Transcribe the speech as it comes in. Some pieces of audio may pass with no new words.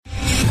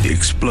The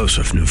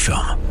explosive new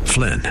film,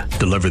 Flynn,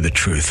 Deliver the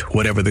Truth,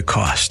 Whatever the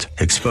Cost,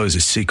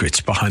 exposes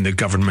secrets behind the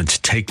government's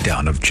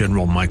takedown of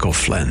General Michael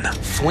Flynn.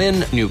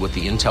 Flynn knew what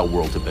the intel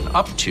world had been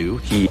up to.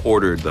 He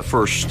ordered the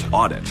first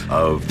audit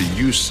of the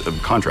use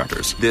of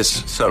contractors.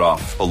 This set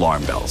off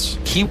alarm bells.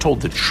 He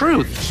told the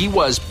truth. He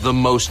was the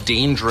most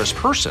dangerous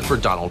person for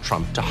Donald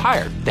Trump to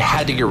hire. They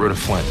had to get rid of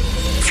Flynn.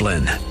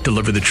 Flynn,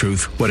 Deliver the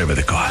Truth, Whatever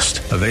the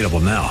Cost. Available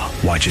now.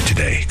 Watch it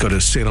today. Go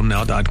to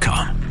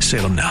salemnow.com.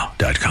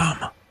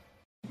 salemnow.com.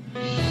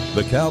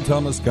 The Cal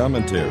Thomas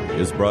Commentary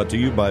is brought to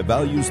you by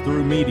Values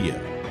Through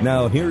Media.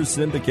 Now here's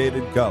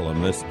syndicated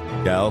columnist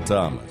Cal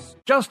Thomas.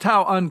 Just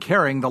how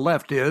uncaring the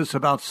left is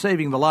about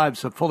saving the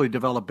lives of fully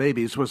developed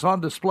babies was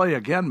on display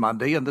again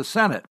Monday in the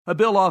Senate. A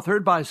bill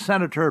authored by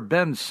Senator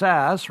Ben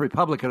Sasse,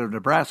 Republican of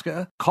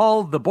Nebraska,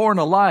 called the Born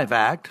Alive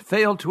Act,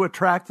 failed to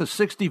attract the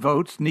 60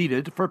 votes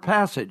needed for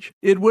passage.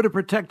 It would have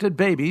protected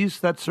babies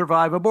that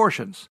survive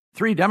abortions.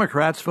 3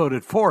 Democrats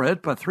voted for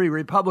it, but 3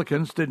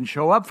 Republicans didn't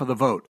show up for the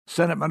vote.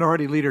 Senate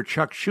Minority Leader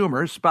Chuck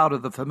Schumer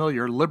spouted the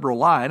familiar liberal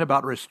line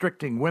about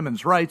restricting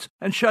women's rights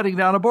and shutting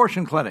down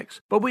abortion clinics.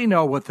 But we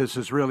know what this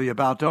is really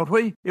about, don't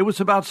we? It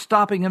was about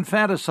stopping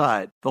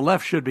infanticide. The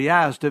left should be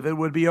asked if it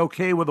would be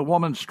okay with a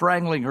woman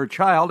strangling her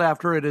child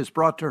after it is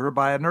brought to her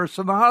by a nurse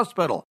in the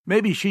hospital.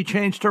 Maybe she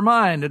changed her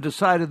mind and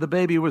decided the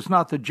baby was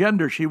not the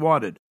gender she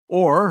wanted.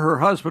 Or her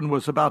husband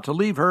was about to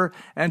leave her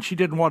and she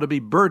didn't want to be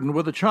burdened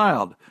with a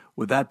child.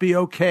 Would that be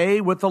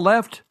okay with the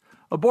left?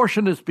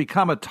 Abortion has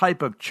become a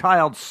type of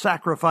child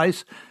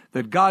sacrifice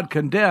that God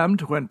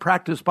condemned when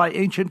practiced by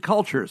ancient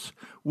cultures.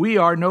 We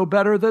are no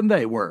better than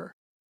they were.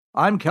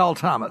 I'm Cal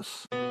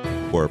Thomas.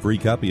 For a free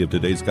copy of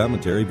today's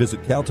commentary,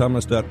 visit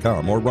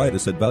calthomas.com or write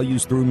us at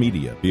Values Through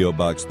Media, P.O.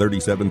 Box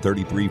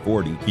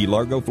 373340, Key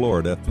Largo,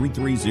 Florida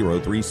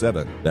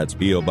 33037. That's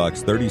P.O.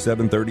 Box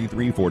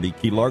 373340,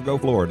 Key Largo,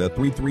 Florida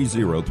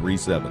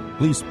 33037.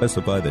 Please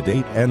specify the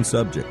date and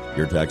subject.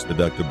 Your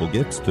tax-deductible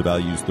gifts to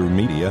Values Through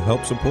Media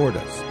help support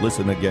us.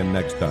 Listen again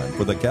next time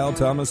for the Cal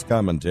Thomas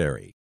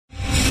Commentary.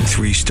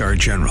 3-star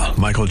General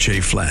Michael J.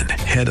 Flynn,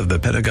 head of the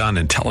Pentagon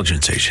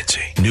Intelligence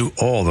Agency, knew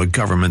all the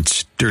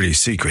government's dirty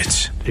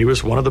secrets. He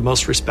was one of the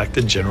most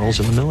respected generals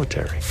in the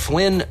military.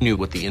 Flynn knew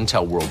what the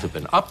intel world had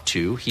been up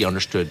to. He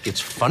understood its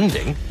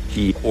funding.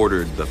 He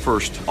ordered the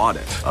first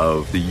audit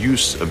of the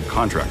use of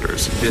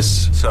contractors.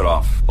 This set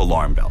off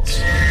alarm bells.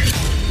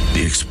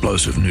 The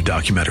explosive new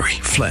documentary,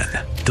 Flynn,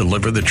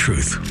 Deliver the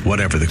Truth,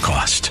 Whatever the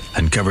Cost,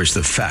 uncovers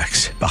the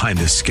facts behind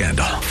this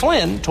scandal.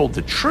 Flynn told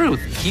the truth.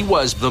 He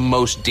was the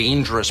most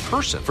dangerous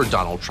person for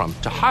Donald Trump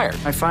to hire.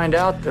 I find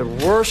out the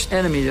worst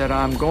enemy that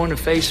I'm going to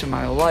face in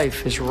my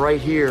life is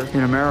right here in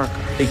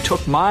America. They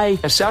took my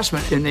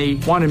assessment and they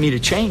wanted me to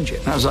change it.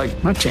 And I was like,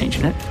 I'm not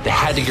changing it. They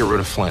had to get rid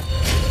of Flynn.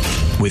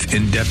 With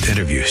in-depth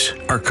interviews,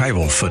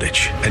 archival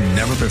footage, and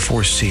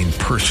never-before-seen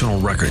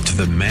personal records of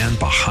the man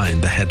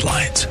behind the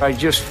headlines. I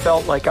just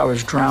felt like I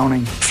was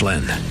drowning.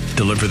 Flynn,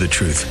 Deliver the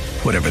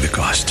Truth, Whatever the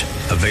Cost.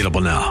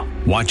 Available now.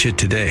 Watch it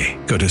today.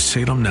 Go to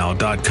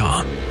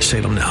salemnow.com.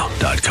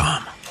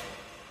 salemnow.com.